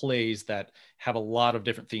two plays that have a lot of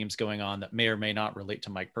different themes going on that may or may not relate to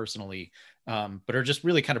Mike personally, but are just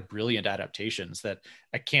really kind of brilliant adaptations that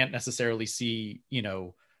I can't necessarily see,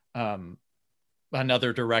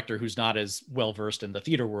 another director who's not as well versed in the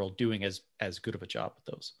theater world doing as good of a job with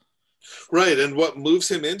those. Right, and what moves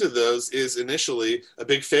him into those is initially a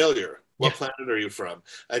big failure. What planet are you from?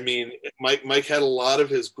 I mean, Mike had a lot of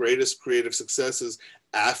his greatest creative successes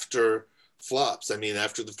after flops. I mean,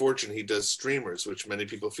 after The Fortune, he does Streamers, which many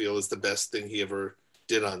people feel is the best thing he ever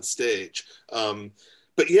did on stage.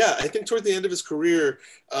 But yeah, I think toward the end of his career,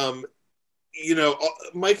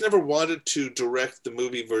 Mike never wanted to direct the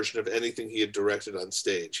movie version of anything he had directed on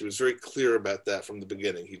stage. He was very clear about that from the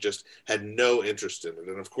beginning. He just had no interest in it.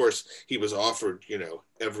 And of course, he was offered,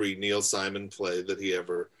 every Neil Simon play that he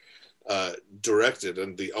ever directed,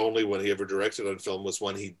 and the only one he ever directed on film was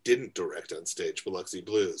one he didn't direct on stage, Biloxi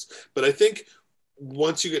Blues. But I think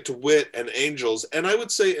once you get to Wit and Angels, and I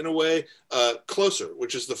would say in a way Closer,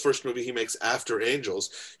 which is the first movie he makes after Angels,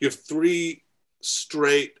 you have 3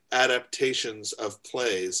 straight adaptations of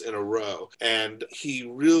plays in a row. And he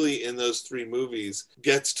really, in those 3 movies,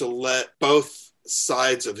 gets to let both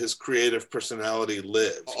sides of his creative personality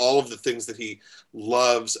live. All of the things that he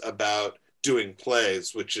loves about doing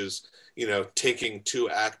plays, which is, taking 2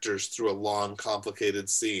 actors through a long, complicated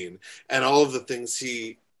scene, and all of the things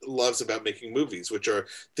he loves about making movies, which are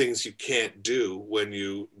things you can't do when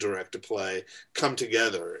you direct a play, come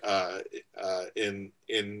together in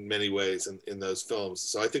many ways in those films.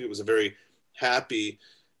 So I think it was a very happy,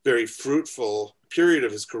 very fruitful period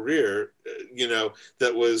of his career,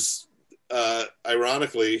 that was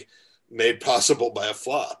ironically made possible by a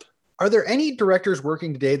flop. Are there any directors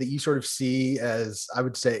working today that you sort of see as, I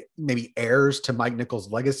would say, maybe heirs to Mike Nichols'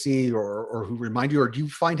 legacy, or who remind you, or do you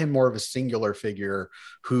find him more of a singular figure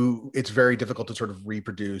who it's very difficult to sort of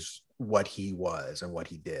reproduce what he was and what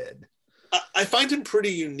he did? I find him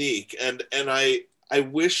pretty unique, and I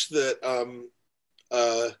wish that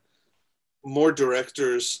more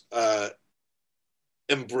directors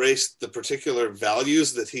embraced the particular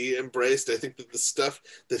values that he embraced. I think that the stuff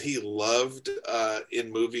that he loved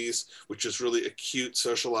in movies, which is really acute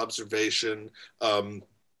social observation,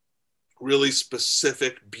 really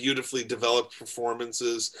specific, beautifully developed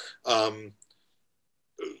performances,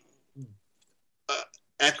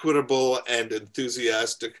 equitable and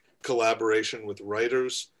enthusiastic collaboration with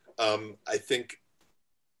writers, I think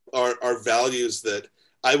are values that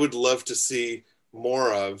I would love to see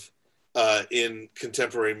more of in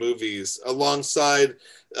contemporary movies, alongside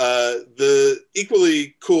the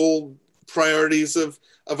equally cool priorities of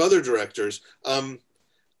other directors. I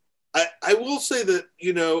will say that,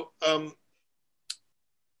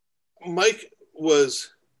 Mike was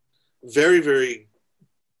very, very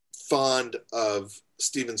fond of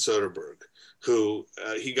Steven Soderbergh, who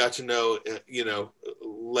he got to know,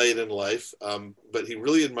 late in life, but he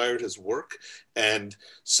really admired his work. And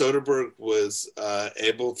Soderbergh was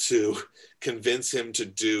able to convince him to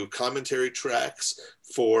do commentary tracks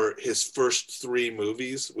for his first 3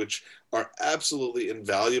 movies, which are absolutely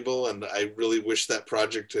invaluable. And I really wish that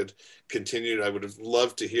project had continued. I would have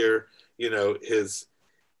loved to hear, his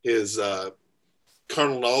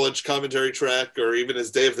Carnal Knowledge commentary track, or even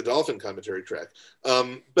his Day of the Dolphin commentary track.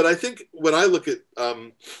 But I think when I look at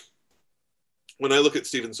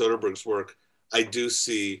Steven Soderbergh's work, I do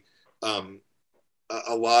see a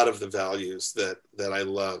lot of the values that I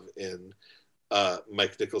love in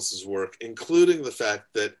Mike Nichols' work, including the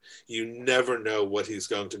fact that you never know what he's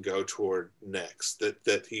going to go toward next.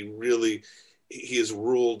 That he is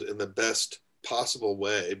ruled in the best possible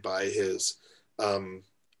way by his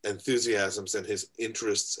enthusiasms and his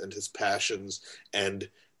interests and his passions, and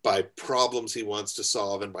by problems he wants to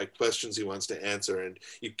solve and by questions he wants to answer. And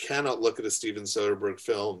you cannot look at a Steven Soderbergh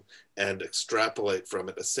film and extrapolate from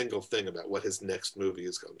it a single thing about what his next movie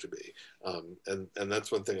is going to be. And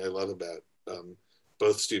that's one thing I love about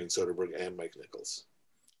both Steven Soderbergh and Mike Nichols.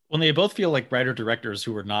 Well, they both feel like writer-directors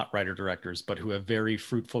who are not writer-directors, but who have very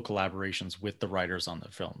fruitful collaborations with the writers on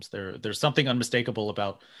the films. There's something unmistakable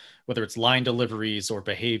about whether it's line deliveries or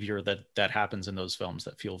behavior that happens in those films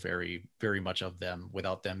that feel very, very much of them,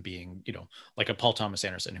 without them being, like a Paul Thomas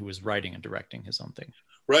Anderson who is writing and directing his own thing.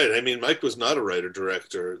 Right. I mean, Mike was not a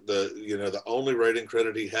writer-director. The only writing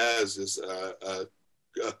credit he has is a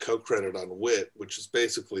co-credit on Wit, which is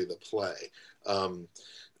basically the play.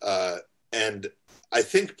 And I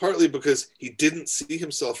think partly because he didn't see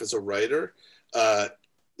himself as a writer,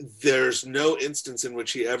 there's no instance in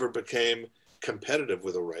which he ever became competitive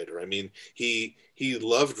with a writer. I mean, he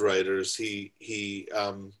loved writers. He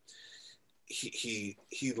loved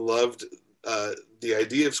the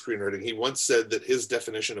idea of screenwriting. He once said that his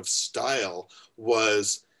definition of style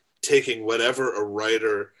was taking whatever a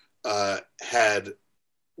writer had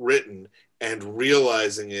written and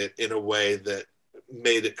realizing it in a way that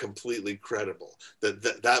made it completely credible.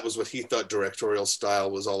 That was what he thought directorial style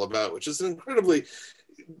was all about, which is an incredibly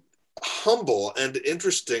humble and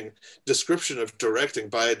interesting description of directing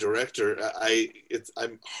by a director.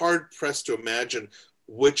 I'm hard pressed to imagine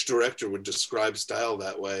which director would describe style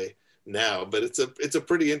that way now, but it's a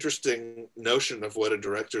pretty interesting notion of what a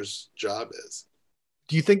director's job is.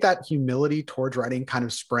 Do you think that humility towards writing kind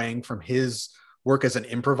of sprang from his work as an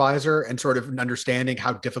improviser and sort of understanding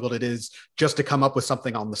how difficult it is just to come up with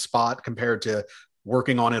something on the spot compared to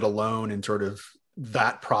working on it alone and sort of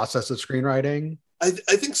that process of screenwriting? I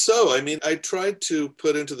think so. I mean, I tried to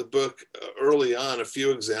put into the book early on a few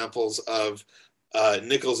examples of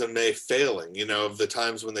Nichols and May failing, of the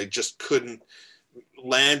times when they just couldn't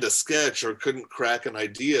land a sketch or couldn't crack an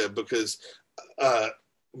idea, because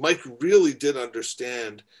Mike really did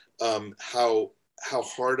understand how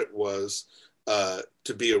hard it was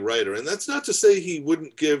to be a writer. And that's not to say he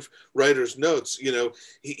wouldn't give writers notes. You know,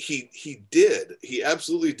 he did. He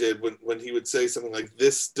absolutely did when he would say something like,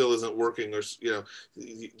 this still isn't working, or, you know,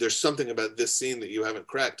 there's something about this scene that you haven't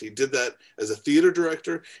cracked. He did that as a theater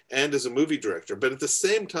director and as a movie director. But at the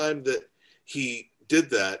same time that he did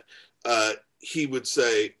that, he would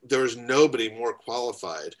say there's nobody more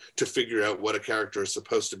qualified to figure out what a character is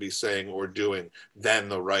supposed to be saying or doing than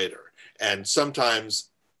the writer. And sometimes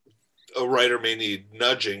a writer may need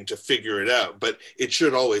nudging to figure it out, but it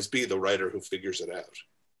should always be the writer who figures it out.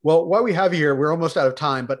 Well, while we have you here, we're almost out of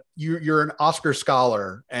time, but you're an Oscar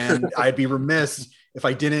scholar, and I'd be remiss if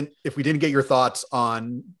we didn't get your thoughts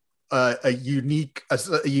on a unique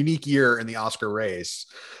year in the Oscar race.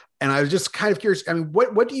 And I was just kind of curious. I mean,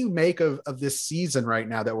 what do you make of this season right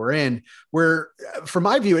now that we're in, where, from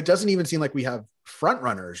my view, it doesn't even seem like we have front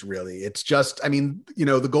runners, really. It's just, I mean, you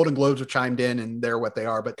know, the Golden Globes have chimed in and they're what they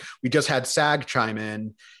are, but we just had SAG chime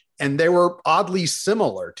in and they were oddly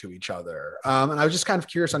similar to each other. And I was just kind of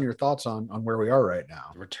curious on your thoughts on where we are right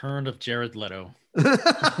now. The return of Jared Leto.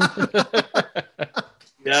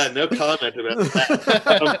 Yeah, no comment about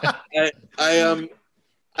that.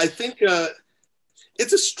 I think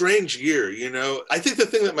it's a strange year, you know. I think the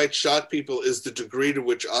thing that might shock people is the degree to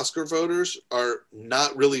which Oscar voters are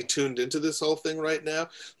not really tuned into this whole thing right now.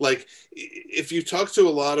 Like, if you talk to a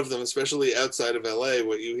lot of them, especially outside of LA,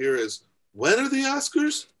 what you hear is, when are the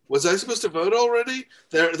Oscars? Was I supposed to vote already?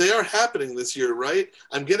 They are happening this year, right?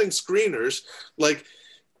 I'm getting screeners. Like,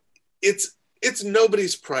 it's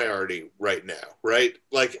nobody's priority right now, right?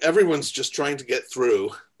 Like, everyone's just trying to get through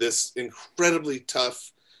this incredibly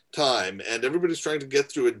tough time, and everybody's trying to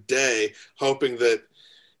get through a day hoping that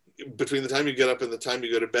between the time you get up and the time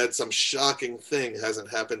you go to bed, some shocking thing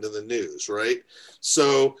hasn't happened in the news, right?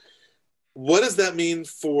 So what does that mean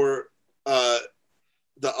for the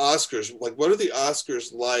Oscars? Like, what are the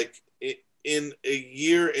Oscars like in a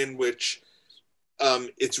year in which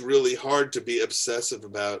it's really hard to be obsessive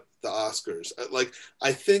about the Oscars? Like,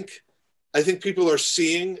 I think people are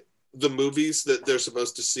seeing the movies that they're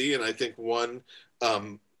supposed to see, and I think one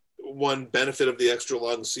benefit of the extra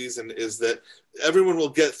long season is that everyone will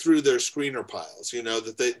get through their screener piles, you know,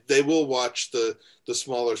 that they will watch the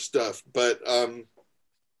smaller stuff. But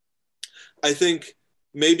I think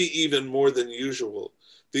maybe even more than usual,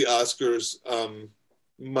 the Oscars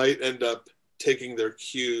might end up taking their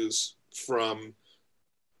cues from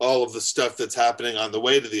all of the stuff that's happening on the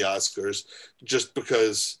way to the Oscars, just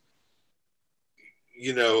because,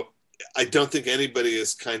 you know, I don't think anybody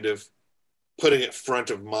is kind of putting it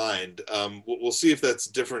front of mind. We'll see if that's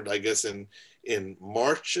different, I guess, in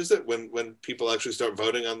March, is it? When people actually start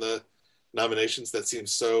voting on the nominations? That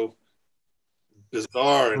seems so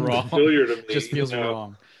bizarre and familiar to me. Just feels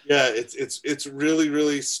wrong. Yeah, it's really,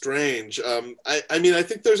 really strange. I mean, I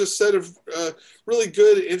think there's a set of really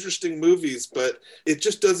good, interesting movies, but it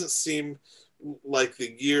just doesn't seem like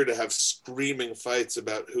the year to have screaming fights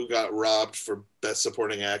about who got robbed for Best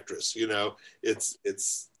Supporting Actress. You know, it's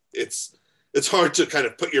hard to kind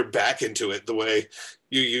of put your back into it the way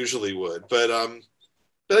you usually would. But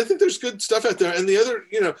I think there's good stuff out there. And the other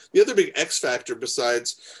big X factor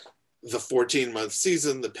besides the 14-month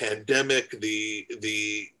season, the pandemic,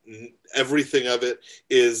 the everything of it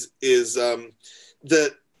is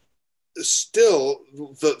that still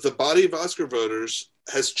the body of Oscar voters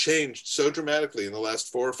has changed so dramatically in the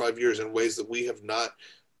last 4 or 5 years in ways that we have not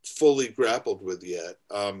fully grappled with yet.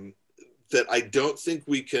 That I don't think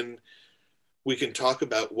we can talk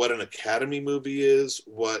about what an Academy movie is,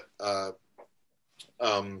 what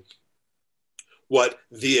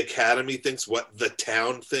the Academy thinks, what the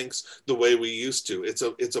town thinks, the way we used to.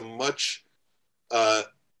 It's a much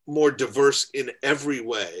more diverse in every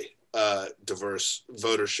way, diverse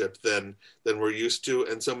votership than we're used to,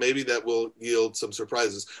 and so maybe that will yield some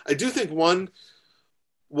surprises. I do think one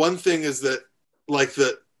thing is that, like,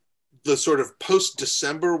 the sort of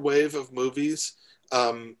post-December wave of movies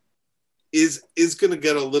is going to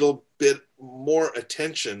get a little bit more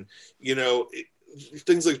attention. You know,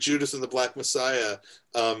 things like Judas and the Black Messiah,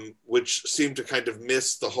 which seem to kind of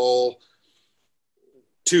miss the whole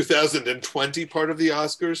 2020 part of the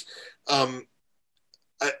Oscars.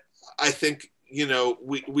 I think, you know,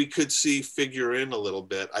 we could see figure in a little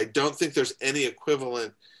bit. I don't think there's any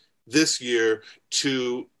equivalent this year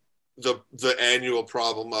to the annual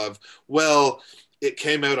problem of, well, it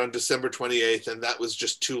came out on December 28th and that was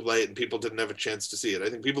just too late and people didn't have a chance to see it. I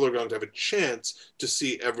think people are going to have a chance to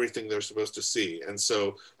see everything they're supposed to see. And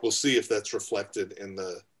so we'll see if that's reflected in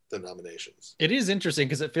the the nominations. It is interesting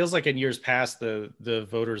because it feels like in years past, the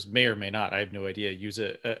voters may or may not, I have no idea, use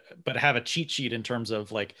it, but have a cheat sheet in terms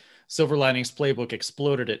of like Silver Linings Playbook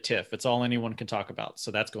exploded at TIFF. It's all anyone can talk about.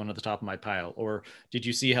 So that's going to the top of my pile. Or did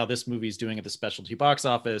you see how this movie's doing at the specialty box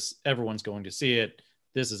office? Everyone's going to see it.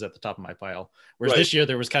 This is at the top of my pile. Whereas this year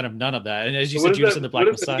there was kind of none of that. And as you said, Judas and the Black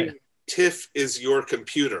Messiah. TIFF is your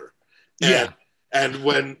computer. And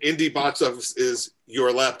when indie box office is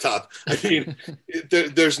your laptop, I mean,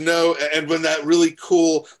 there's no, and when that really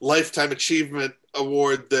cool Lifetime Achievement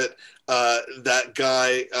Award that that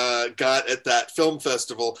guy got at that film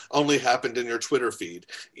festival only happened in your Twitter feed.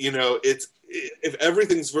 You know, if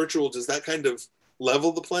everything's virtual, does that kind of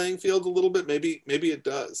level the playing field a little bit? Maybe it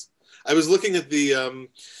does. I was looking at the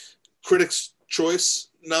Critics' Choice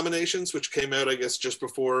nominations, which came out, I guess, just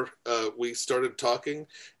before we started talking,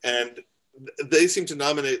 and they seem to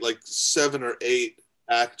nominate like 7 or 8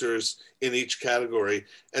 actors in each category.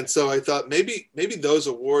 And so I thought maybe those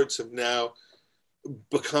awards have now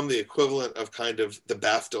become the equivalent of kind of the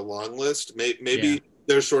BAFTA long list. Maybe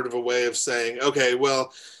there's sort of a way of saying, okay,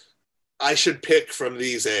 well, I should pick from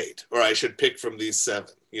these 8, or I should pick from these 7,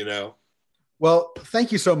 you know? Well,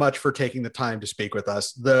 thank you so much for taking the time to speak with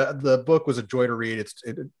us. The book was a joy to read. It's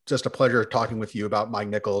just a pleasure talking with you about Mike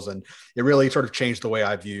Nichols, and it really sort of changed the way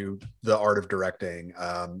I view the art of directing.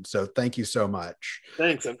 So thank you so much.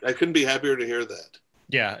 Thanks. I couldn't be happier to hear that.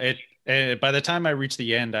 Yeah, by the time I reached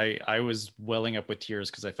the end, I was welling up with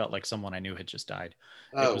tears because I felt like someone I knew had just died.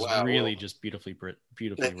 It was really just beautifully Thank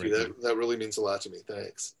written. you. That really means a lot to me.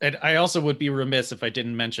 Thanks. And I also would be remiss if I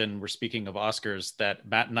didn't mention, we're speaking of Oscars, that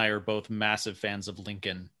Matt and I are both massive fans of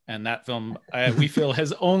Lincoln. And that film, we feel,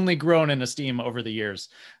 has only grown in esteem over the years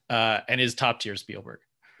and is top tier Spielberg.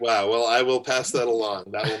 Wow. Well, I will pass that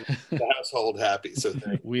along. That will make the household happy. So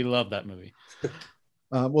thank you. We love that movie.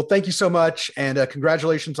 Well, thank you so much. And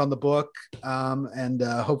congratulations on the book. And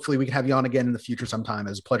hopefully we can have you on again in the future sometime. It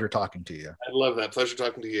was a pleasure talking to you. I love that. Pleasure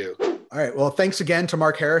talking to you. All right. Well, thanks again to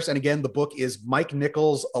Mark Harris. And again, the book is Mike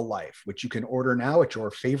Nichols, A Life, which you can order now at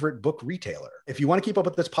your favorite book retailer. If you want to keep up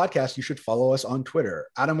with this podcast, you should follow us on Twitter.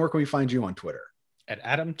 Adam, where can we find you on Twitter? At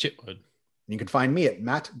Adam Chitwood. And you can find me at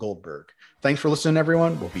Matt Goldberg. Thanks for listening,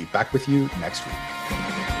 everyone. We'll be back with you next week.